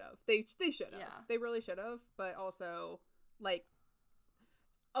 They should have. They should have. Yeah. They really should have. But also, like,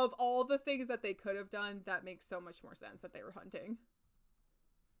 of all the things that they could have done, that makes so much more sense that they were hunting.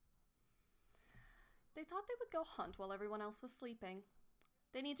 They thought they would go hunt while everyone else was sleeping.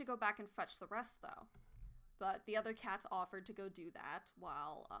 They need to go back and fetch the rest, though. But the other cats offered to go do that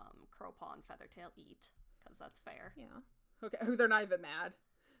while Crowpaw and Feathertail eat, because that's fair. Yeah. Okay, they're not even mad.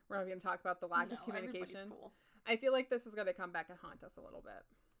 We're not even talk about the lack of communication. Everybody's cool. I feel like this is going to come back and haunt us a little bit.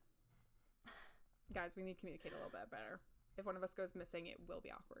 Guys, we need to communicate a little bit better. If one of us goes missing, it will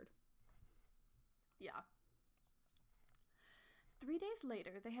be awkward. Yeah. 3 days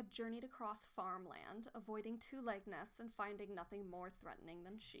later, they had journeyed across farmland, avoiding two-leg nests and finding nothing more threatening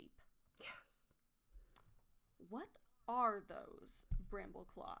than sheep. Yes. What are those?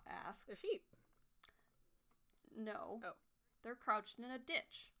 Brambleclaw asks. They're sheep. No. Oh. They're crouched in a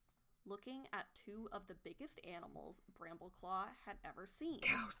ditch, looking at two of the biggest animals Brambleclaw had ever seen.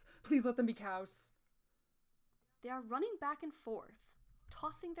 Cows. Please let them be cows. They are running back and forth,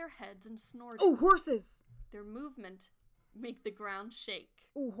 tossing their heads and snorting. Oh, horses! Their movement make the ground shake.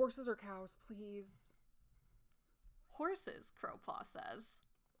 Oh, horses or cows, please. Horses, Crowpaw says.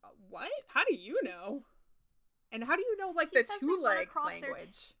 What? How do you know? And how do you know, like, He the says they two-leg run across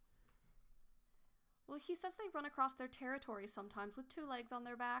language? Well, he says they run across their territory sometimes with two legs on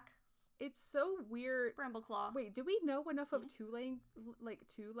their back. It's so weird. Brambleclaw. Wait, do we know enough of two-leg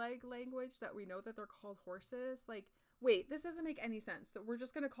language that we know that they're called horses? Like, wait, this doesn't make any sense. That we're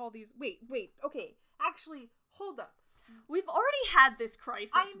just gonna call these. Wait. Okay, actually, hold up. We've already had this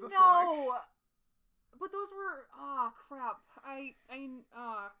crisis before. know, but those were crap. I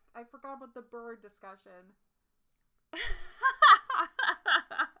forgot about the bird discussion.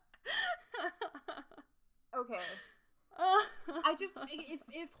 Okay. I just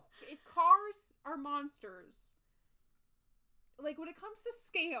if cars are monsters, like when it comes to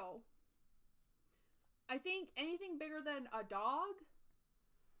scale, I think anything bigger than a dog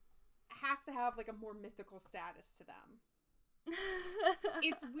has to have like a more mythical status to them.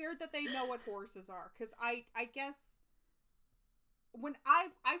 It's weird that they know what horses are, because I guess when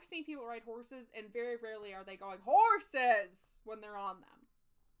I've seen people ride horses, and very rarely are they going horses when they're on them.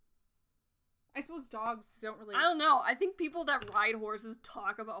 I suppose dogs don't really... I don't know. I think people that ride horses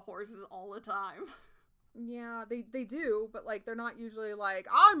talk about horses all the time. Yeah, they do, but, like, they're not usually like,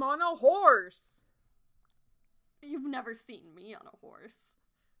 I'm on a horse! You've never seen me on a horse.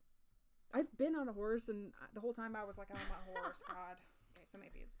 I've been on a horse, and the whole time I was like, I'm on a horse, God. Okay, so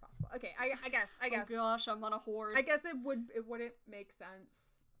maybe it's possible. Okay, I guess. Oh gosh, I'm on a horse. I guess it wouldn't make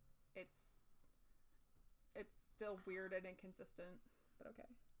sense. It's still weird and inconsistent, but okay.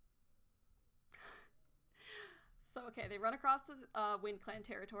 So, okay, they run across the Wind Clan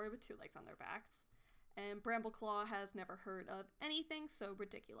territory with two legs on their backs, and Brambleclaw has never heard of anything so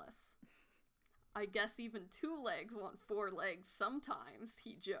ridiculous. I guess even two legs want four legs sometimes,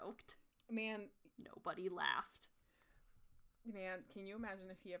 he joked. Man. Nobody laughed. Man, can you imagine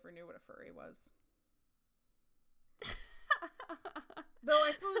if he ever knew what a furry was? Though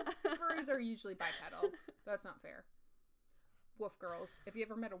I suppose furries are usually bipedal. That's not fair. Wolf girls. If you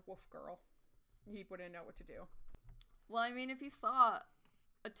ever met a wolf girl, you wouldn't know what to do. Well, I mean, if you saw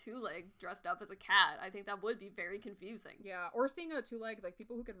a two-leg dressed up as a cat, I think that would be very confusing. Yeah, or seeing a two-leg, like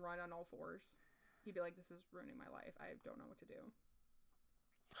people who can run on all fours. You'd be like, this is ruining my life. I don't know what to do.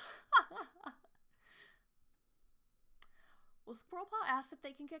 Well, Squirrelpaw asks if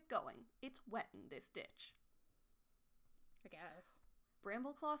they can get going. It's wet in this ditch. I guess.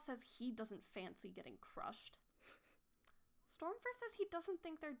 Brambleclaw says he doesn't fancy getting crushed. Stormfur says he doesn't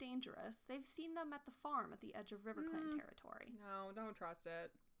think they're dangerous. They've seen them at the farm at the edge of RiverClan territory. No, don't trust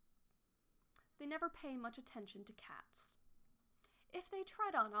it. They never pay much attention to cats. If they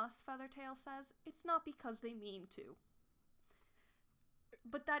tread on us, Feathertail says, it's not because they mean to.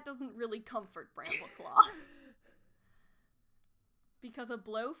 But that doesn't really comfort Brambleclaw. Because a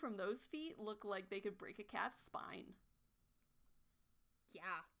blow from those feet look like they could break a cat's spine.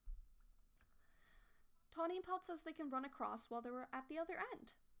 Yeah. Tawny Pelt says they can run across while they're at the other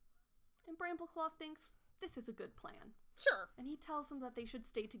end. And Brambleclaw thinks this is a good plan. Sure. And he tells them that they should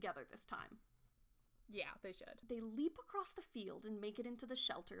stay together this time. Yeah, they should. They leap across the field and make it into the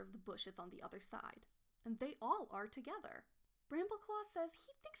shelter of the bushes on the other side. And they all are together. Brambleclaw says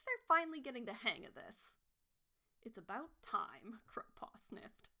he thinks they're finally getting the hang of this. It's about time, Crowpaw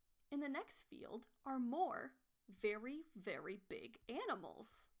sniffed. In the next field are more very, very big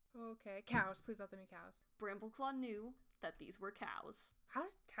animals. Okay, cows. Please let them be cows. Brambleclaw knew that these were cows.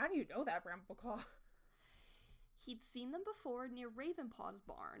 How do you know that, Brambleclaw? He'd seen them before near Ravenpaw's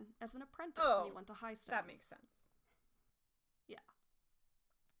barn as an apprentice when he went to Highstones. That makes sense. Yeah.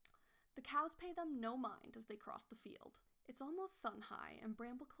 The cows pay them no mind as they cross the field. It's almost sun high, and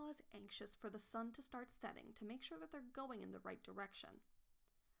Brambleclaw is anxious for the sun to start setting to make sure that they're going in the right direction.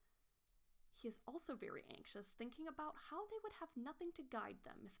 He is also very anxious, thinking about how they would have nothing to guide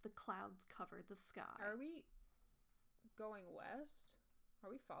them if the clouds covered the sky. Are we going west? Are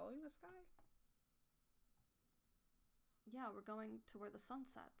we following the sky? Yeah, we're going to where the sun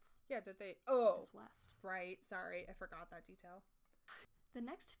sets. Yeah, did they... Oh, It is west. right. Sorry, I forgot that detail. The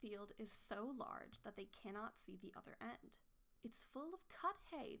next field is so large that they cannot see the other end. It's full of cut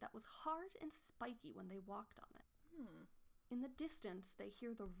hay that was hard and spiky when they walked on it. In the distance, they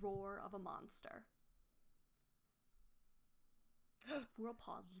hear the roar of a monster.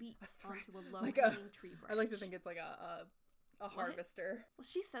 Squirrelpaw leaps onto a low-hanging tree branch. I like to think it's like a harvester. Well,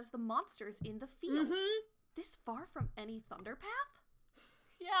 she says the monster is in the field. Mm-hmm. This far from any thunderpath?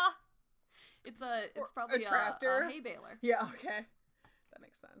 Yeah. It's probably a tractor. A hay baler. Yeah, okay. That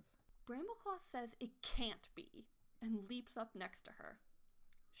makes sense. Brambleclaw says it can't be, and leaps up next to her.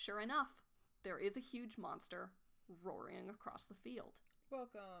 Sure enough, there is a huge monster roaring across the field.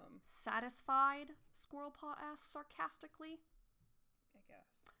 Welcome. Satisfied? Squirrelpaw asks sarcastically. I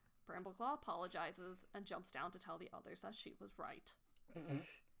guess. Brambleclaw apologizes and jumps down to tell the others that she was right.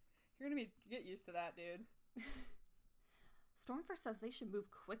 You're gonna get used to that, dude. Stormfur says they should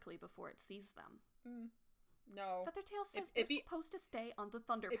move quickly before it sees them. No. Feathertail says they're supposed to stay on the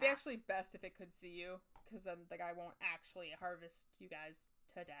Thunderpath. It'd be actually best if it could see you, because then the guy won't actually harvest you guys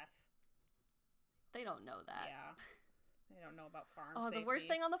to death. They don't know that. Yeah. They don't know about farm safety. safety. The worst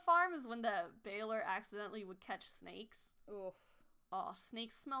thing on the farm is when the baler accidentally would catch snakes. Oof. Oh,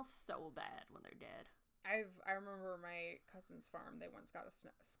 snakes smell so bad when they're dead. I remember my cousin's farm, they once got a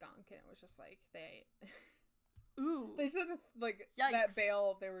skunk, and it was just like, Ooh. They said, like, Yikes. that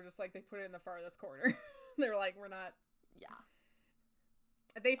bale, they were just like, they put it in the farthest corner. They were like, we're not... Yeah.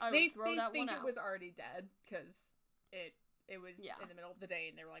 They think it was already dead, because it was in the middle of the day,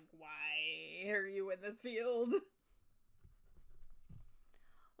 and they were like, why are you in this field?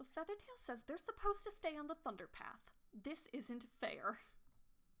 Well, Feathertail says they're supposed to stay on the Thunderpath. This isn't fair.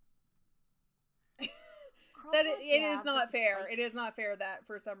 That it is not fair. It is not fair that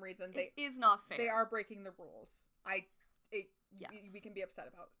for some reason it is not fair. They are breaking the rules. Yes. We can be upset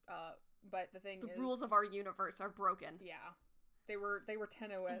about. But the thing is, the rules of our universe are broken. Yeah, they were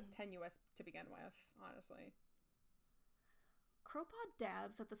tenuous to begin with. Honestly. Crowpaw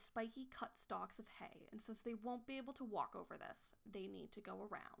dabs at the spiky cut stalks of hay and says they won't be able to walk over this. They need to go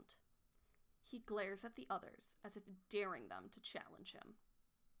around. He glares at the others as if daring them to challenge him.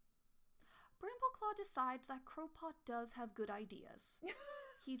 Brambleclaw decides that Crowpaw does have good ideas.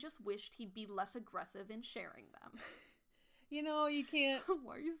 He just wished he'd be less aggressive in sharing them. You know, you can't...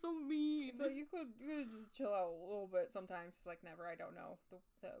 Why are you so mean? So you could just chill out a little bit sometimes. It's like, never, I don't know.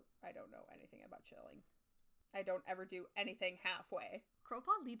 I don't know anything about chilling. I don't ever do anything halfway.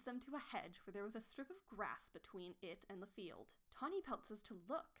 Crowpaw leads them to a hedge where there was a strip of grass between it and the field. Tawny Pelt says to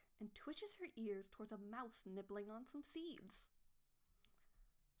look and twitches her ears towards a mouse nibbling on some seeds.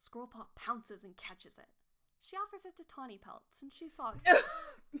 Squirrelpaw pounces and catches it. She offers it to Tawny Pelt since she saw it first.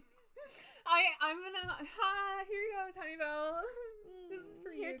 I'm gonna... here you go, Tawny Pelt. This is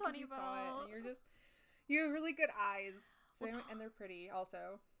for you, Tawny Pelt. And you have really good eyes. So, and they're pretty,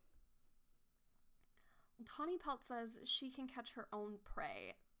 also. Tawny Pelt says she can catch her own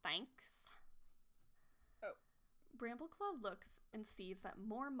prey. Thanks. Oh. Brambleclaw looks and sees that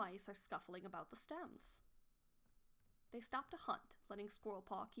more mice are scuffling about the stems. They stop to hunt, letting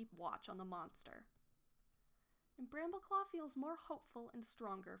Squirrelpaw keep watch on the monster. And Brambleclaw feels more hopeful and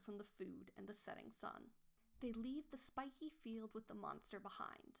stronger from the food and the setting sun. They leave the spiky field with the monster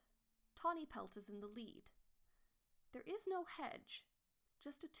behind. Tawny Pelt is in the lead. There is no hedge,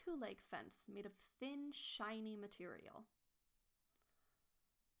 just a two-leg fence made of thin, shiny material.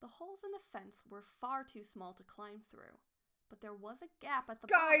 The holes in the fence were far too small to climb through, but there was a gap at the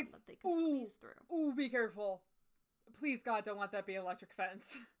bottom that they could squeeze through. Ooh, be careful. Please, God, don't let that be an electric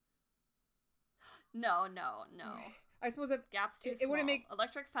fence. No. I suppose if Gap's too it small. wouldn't make...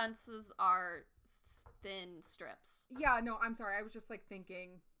 Electric fences are thin strips. Yeah, no, I'm sorry. I was just, like,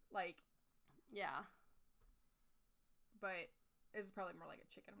 thinking, like... Yeah. But this is probably more like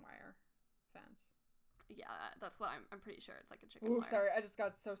a chicken wire fence. Yeah, that's what I'm pretty sure it's like a chicken Ooh, wire. sorry. I just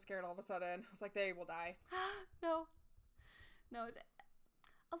got so scared all of a sudden. I was like, they will die. No,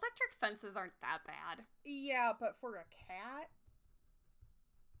 electric fences aren't that bad. Yeah, but for a cat?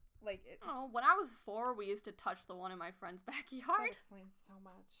 Like, it's... Oh, when I was 4, we used to touch the one in my friend's backyard. That explains so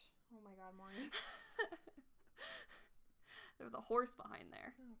much. Oh my God, Maureen. There was a horse behind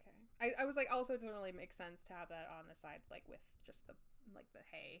there. Okay. I was like, also, it doesn't really make sense to have that on the side, like, with just the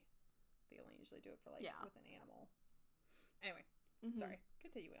hay. They only usually do it for, like, with an animal. Anyway, sorry.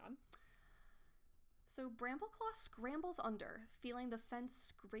 Continue on. So Brambleclaw scrambles under, feeling the fence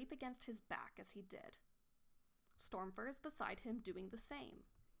scrape against his back as he did. Stormfur is beside him doing the same.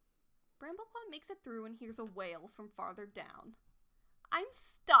 Brambleclaw makes it through and hears a wail from farther down. I'm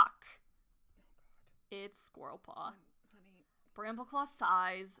stuck! Oh, God. It's Squirrelpaw. Honey. Brambleclaw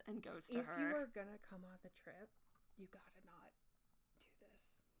sighs and goes to her. If you are gonna come on the trip, you gotta not do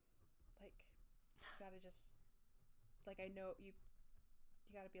this. Like, you gotta just... Like, I know you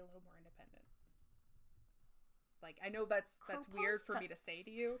gotta be a little more independent. Like, I know that's weird for me to say to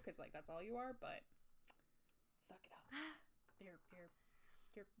you, because, like, that's all you are, but suck it up.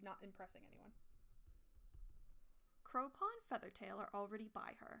 You're not impressing anyone. Crowpaw and Feathertail are already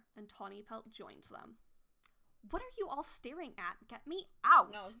by her, and Tawny Pelt joins them. What are you all staring at? Get me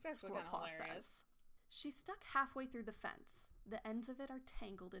out! No, this is actually kind of hilarious. Says. She's stuck halfway through the fence. The ends of it are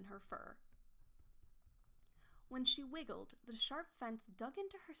tangled in her fur. When she wiggled, the sharp fence dug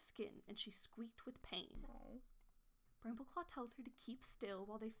into her skin, and she squeaked with pain. Aww. Brambleclaw tells her to keep still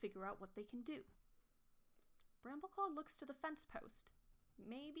while they figure out what they can do. Brambleclaw looks to the fence post.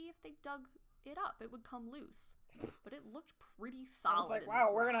 Maybe if they dug it up, it would come loose. But it looked pretty solid. I was like,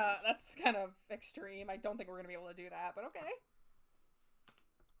 wow, that's kind of extreme. I don't think we're gonna be able to do that, but okay.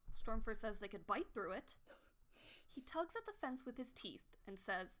 Stormfur says they could bite through it. He tugs at the fence with his teeth and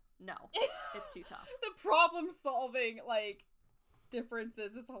says, no, it's too tough. The problem-solving, like,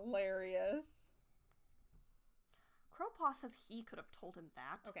 differences is hilarious. Crowpaw says he could have told him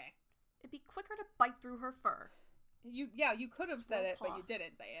that. Okay. It'd be quicker to bite through her fur. You could have said it, but you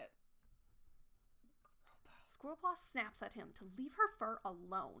didn't say it. Squirrelpaw snaps at him to leave her fur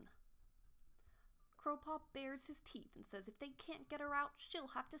alone. Crowpaw bares his teeth and says if they can't get her out, she'll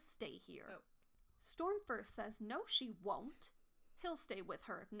have to stay here. Oh. Stormfur says no, she won't. He'll stay with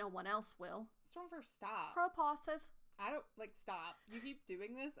her if no one else will. Stormfur, stop. Crowpaw says, I don't, like, stop. You keep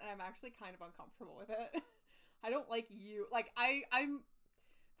doing this, and I'm actually kind of uncomfortable with it. I don't like you. Like, I'm...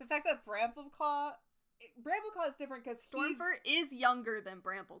 The fact that Brambleclaw is different because Stormfur is younger than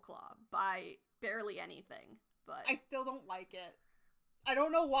Brambleclaw by barely anything, but... I still don't like it. I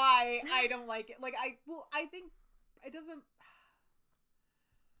don't know why I don't like it. Like, I think it doesn't...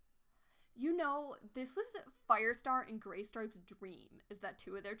 You know, this was Firestar and Greystripe's dream, is that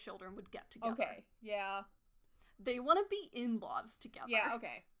 2 of their children would get together. Okay, yeah. They want to be in-laws together. Yeah,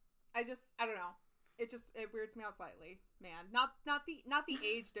 okay. I don't know. It weirds me out slightly, man. Not the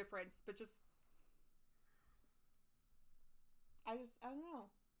age difference, but just... I don't know.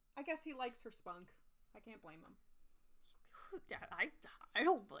 I guess he likes her spunk. I can't blame him. Yeah, I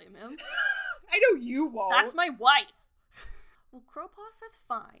don't blame him. I know you won't. That's my wife! Well, Crowpaw says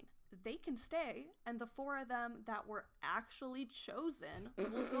fine. They can stay, and the 4 of them that were actually chosen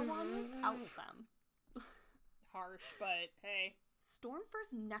will go on without them. Harsh, but hey.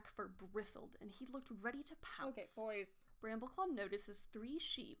 Stormfur's neck fur bristled, and he looked ready to pounce. Okay, boys. Brambleclaw notices 3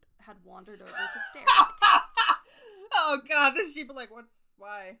 sheep had wandered over to stare at the cats. Oh god, this sheep are like,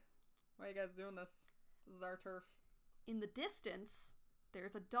 why? Why are you guys doing this? This is our turf. In the distance,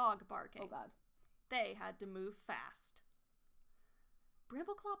 there's a dog barking. Oh god. They had to move fast.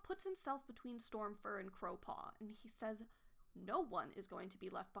 Brambleclaw puts himself between Stormfur and Crowpaw, and he says no one is going to be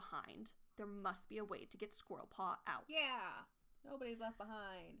left behind. There must be a way to get Squirrelpaw out. Yeah, nobody's left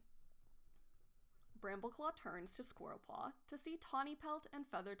behind. Brambleclaw turns to Squirrelpaw to see Tawny Pelt and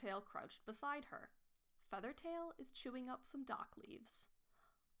Feathertail crouched beside her. Feathertail is chewing up some dock leaves.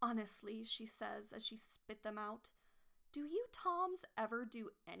 Honestly, she says as she spit them out, do you Toms ever do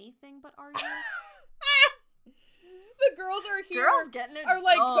anything but argue? The girls are here. Girls getting it are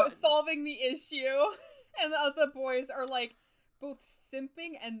like done. solving the issue. And the other boys are like both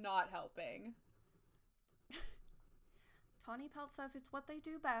simping and not helping. Tawny Pelt says it's what they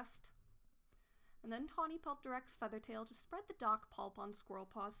do best. And then Tawny Pelt directs Feathertail to spread the dock pulp on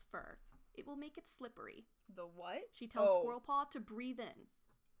Squirrelpaw's fur. It will make it slippery. The what? She tells Squirrelpaw to breathe in.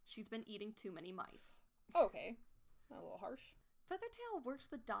 She's been eating too many mice. Okay. A little harsh. Feathertail works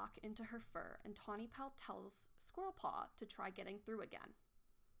the dock into her fur, and Tawny Pelt tells Squirrelpaw to try getting through again.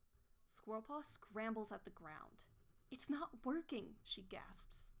 Squirrelpaw scrambles at the ground. It's not working, she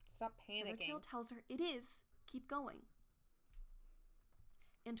gasps. Stop panicking. Feathertail tells her it is. Keep going.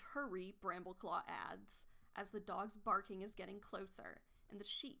 And hurry, Brambleclaw adds, as the dog's barking is getting closer, and the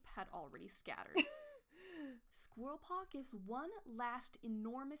sheep had already scattered. Squirrelpaw gives one last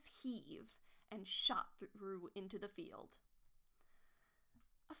enormous heave and shot through into the field.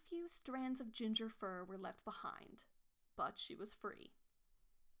 A few strands of ginger fur were left behind, but she was free.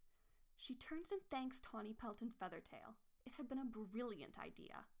 She turns and thanks Tawny Pelt and Feathertail. It had been a brilliant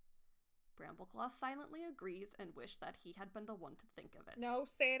idea. Brambleclaw silently agrees and wished that he had been the one to think of it. No,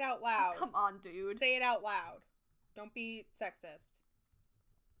 say it out loud. Oh, come on, dude. Say it out loud. Don't be sexist.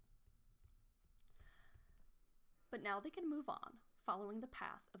 But now they can move on, following the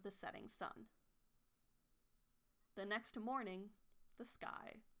path of the setting sun. The next morning, the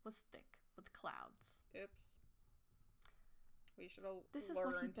sky was thick with clouds. Oops. We should have This is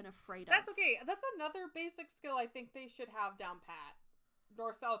learned. what he'd been afraid of. That's okay. That's another basic skill I think they should have down pat.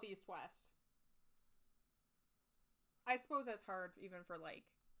 North, south, east, west. I suppose that's hard even for, like...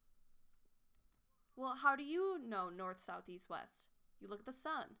 Well, how do you know north, south, east, west? You look at the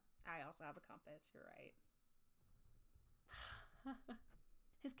sun. I also have a compass, you're right.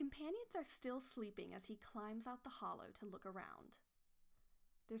 His companions are still sleeping as he climbs out the hollow to look around.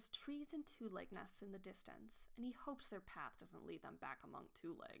 There's trees and two-leg nests in the distance, and he hopes their path doesn't lead them back among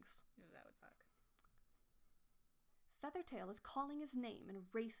two legs. Ooh, that would suck. Feathertail is calling his name and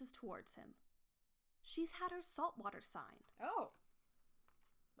races towards him. She's had her saltwater sign. Oh.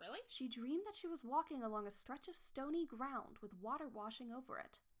 Really? She dreamed that she was walking along a stretch of stony ground with water washing over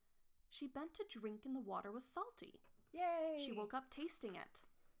it. She bent to drink and the water was salty. Yay! She woke up tasting it.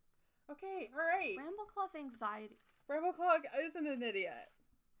 Okay, alright. Brambleclaw's anxiety... Brambleclaw isn't an idiot.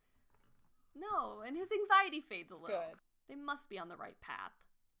 No, and his anxiety fades a little. Good. They must be on the right path.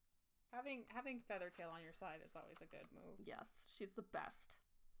 Having Feathertail on your side is always a good move. Yes, she's the best.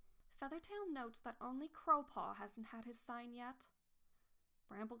 Feathertail notes that only Crowpaw hasn't had his sign yet.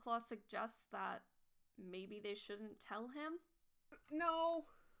 Brambleclaw suggests that maybe they shouldn't tell him. No.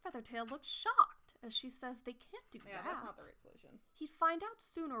 Feathertail looks shocked as she says they can't do that. Yeah, that's not the right solution. He'd find out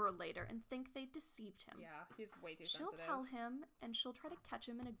sooner or later and think they'd deceived him. Yeah, he's way too She'll sensitive. tell him, and she'll try to catch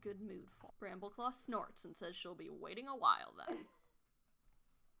him in a good mood for him. Brambleclaw snorts and says she'll be waiting a while then.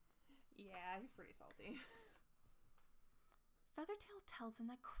 Yeah, he's pretty salty. Feathertail tells him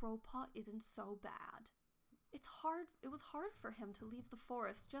that Crowpaw isn't so bad. It was hard for him to leave the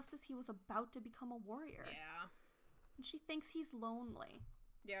forest just as he was about to become a warrior. Yeah. And she thinks he's lonely.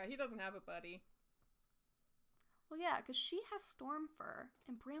 Yeah, he doesn't have a buddy. Well, yeah, because she has Stormfur,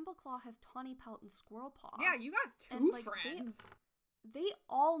 and Brambleclaw has Tawny Pelt and Squirrelpaw. Yeah, you got two And, like, friends. They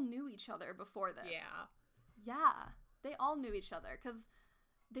all knew each other before this. Yeah. Yeah, they all knew each other, because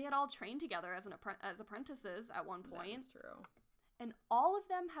they had all trained together as apprentices at one point. That's true. And all of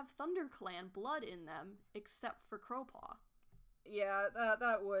them have ThunderClan blood in them, except for Crowpaw. Yeah,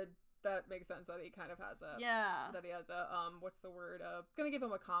 that makes sense that he kind of has a... Yeah. That he has a, what's the word? Gonna give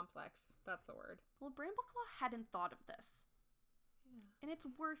him a complex. That's the word. Well, Brambleclaw hadn't thought of this. Yeah. And it's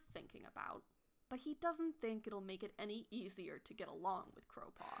worth thinking about. But he doesn't think it'll make it any easier to get along with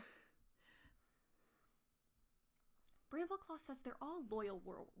Crowpaw. Brambleclaw says they're all loyal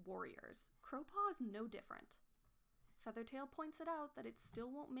warriors. Crowpaw is no different. Feathertail points it out that it still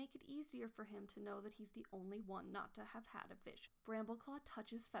won't make it easier for him to know that he's the only one not to have had a vision. Brambleclaw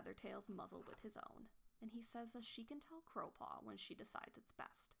touches Feathertail's muzzle with his own, and he says that she can tell Crowpaw when she decides it's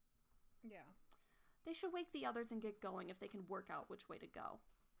best. Yeah. They should wake the others and get going if they can work out which way to go.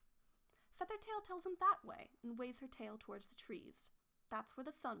 Feathertail tells him that way and waves her tail towards the trees. That's where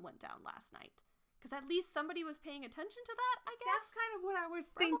the sun went down last night. Because at least somebody was paying attention to that, I guess? That's kind of what I was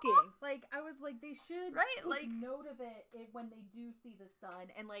Brambleclaw? thinking. Like, I was like, they should Right, take like- note of it when they do see the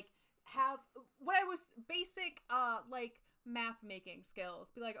sun and, like, have what I was basic, like, math making skills.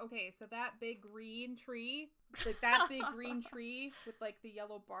 Be like, okay, so that big green tree, like, that big green tree with, like, the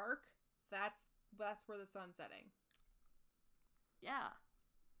yellow bark, that's where the sun's setting. Yeah.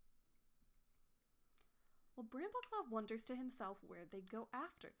 Well, Brambleclaw wonders to himself where they'd go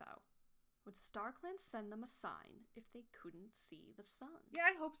after, though. Would StarClan send them a sign if they couldn't see the sun? Yeah,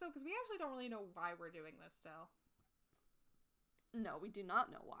 I hope so, because we actually don't really know why we're doing this still. No, we do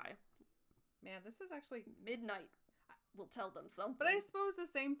not know why. Man, this is actually... Midnight will tell them something. But I suppose the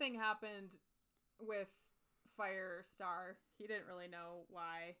same thing happened with Firestar. He didn't really know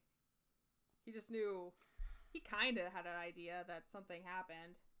why. He just knew... He kind of had an idea that something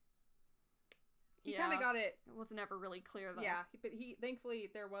happened. He kind of got it. It wasn't ever really clear, though. Yeah, but thankfully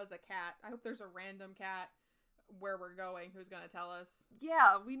there was a cat. I hope there's a random cat where we're going who's going to tell us.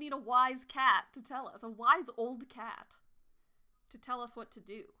 Yeah, we need a wise cat to tell us. A wise old cat to tell us what to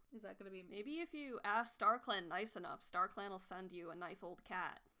do. Is that going to be... Maybe if you ask StarClan nice enough, StarClan will send you a nice old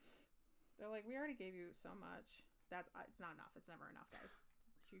cat. They're like, we already gave you so much. It's not enough. It's never enough, guys.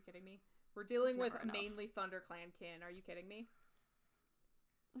 Are you kidding me? We're dealing with mainly ThunderClan kin. Are you kidding me?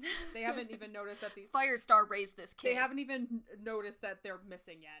 They haven't even noticed that the... Firestar raised this kid. They haven't even noticed that they're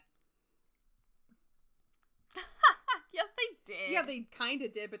missing yet. Yes, they did. Yeah, they kind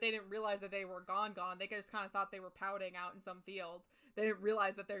of did, but they didn't realize that they were gone. They just kind of thought they were pouting out in some field. They didn't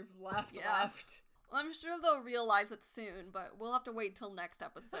realize that they've left. Well, I'm sure they'll realize it soon, but we'll have to wait till next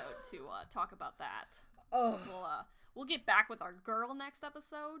episode to talk about that. Oh. We'll get back with our girl next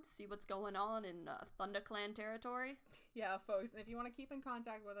episode, see what's going on in ThunderClan territory. Yeah, folks, if you want to keep in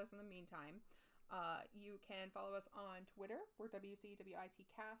contact with us in the meantime, you can follow us on Twitter, we're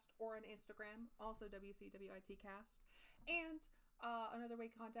WCWITcast, or on Instagram, also WCWITcast. And another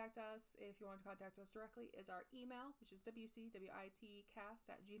way to contact us, if you want to contact us directly, is our email, which is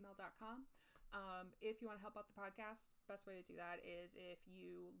WCWITcast@gmail.com. If you want to help out the podcast, best way to do that is if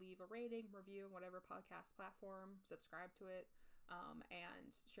you leave a rating, review, whatever podcast platform, subscribe to it,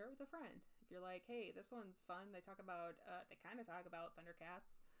 and share it with a friend. If you're like, hey, this one's fun, they kind of talk about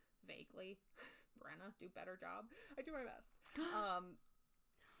Thundercats, vaguely. Brenna, do better job. I do my best.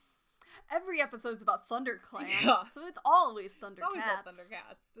 Every episode's about ThunderClan, yeah. So it's always Thundercats. It's always about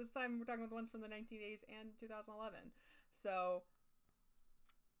Thundercats. This time we're talking about the ones from the 1980s and 2011. So...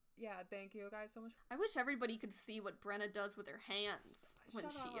 yeah, thank you guys so much. I wish everybody could see what Brenna does with her hands when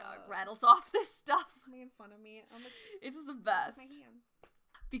Shut she up. rattles off this stuff. Making fun of me. It's the best. My hands.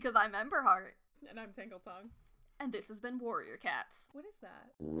 Because I'm Emberheart. And I'm Tangletongue. And this has been Warrior Cats. What is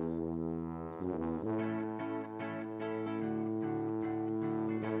that?